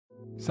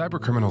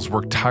Cybercriminals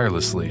work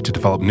tirelessly to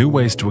develop new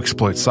ways to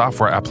exploit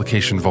software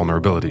application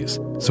vulnerabilities,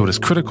 so it is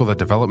critical that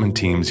development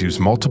teams use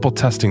multiple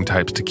testing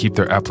types to keep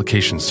their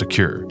applications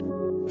secure.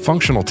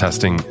 Functional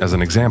testing, as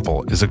an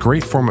example, is a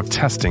great form of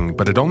testing,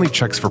 but it only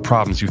checks for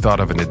problems you thought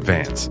of in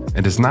advance,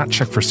 and does not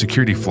check for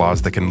security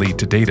flaws that can lead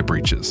to data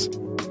breaches.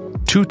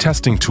 Two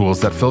testing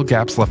tools that fill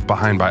gaps left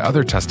behind by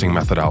other testing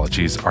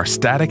methodologies are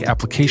static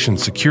application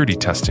security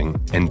testing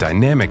and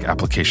dynamic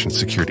application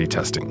security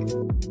testing.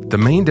 The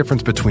main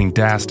difference between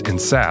DAST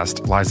and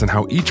SAST lies in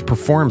how each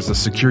performs the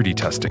security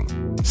testing.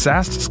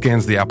 SAST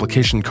scans the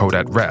application code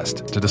at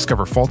rest to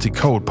discover faulty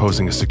code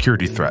posing a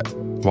security threat,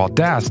 while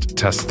DAST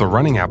tests the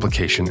running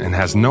application and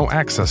has no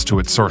access to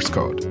its source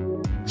code.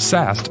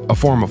 SAST, a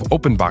form of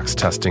open box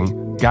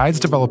testing,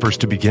 guides developers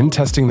to begin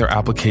testing their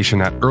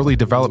application at early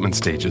development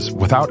stages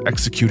without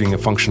executing a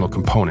functional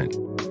component.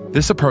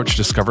 This approach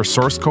discovers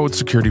source code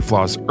security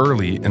flaws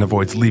early and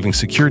avoids leaving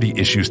security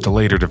issues to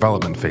later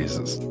development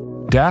phases.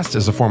 DAST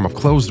is a form of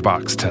closed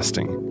box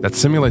testing that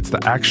simulates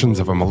the actions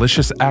of a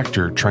malicious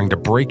actor trying to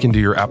break into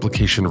your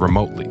application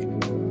remotely.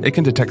 It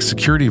can detect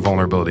security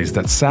vulnerabilities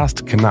that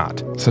SAST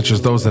cannot, such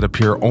as those that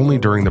appear only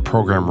during the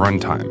program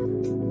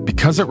runtime.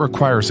 Because it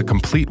requires a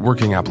complete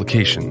working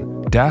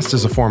application, DAST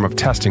is a form of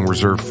testing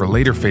reserved for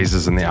later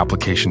phases in the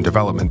application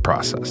development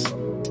process.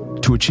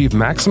 To achieve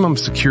maximum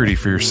security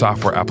for your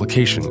software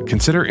application,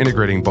 consider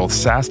integrating both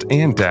SAST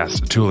and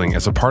DAST tooling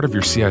as a part of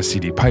your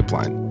CI/CD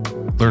pipeline.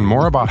 Learn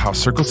more about how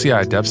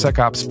CircleCI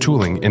DevSecOps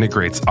tooling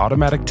integrates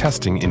automatic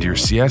testing into your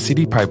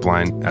CI/CD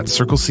pipeline at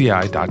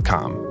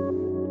CircleCI.com.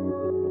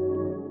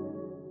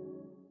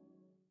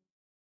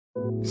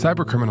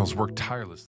 Cybercriminals work tirelessly.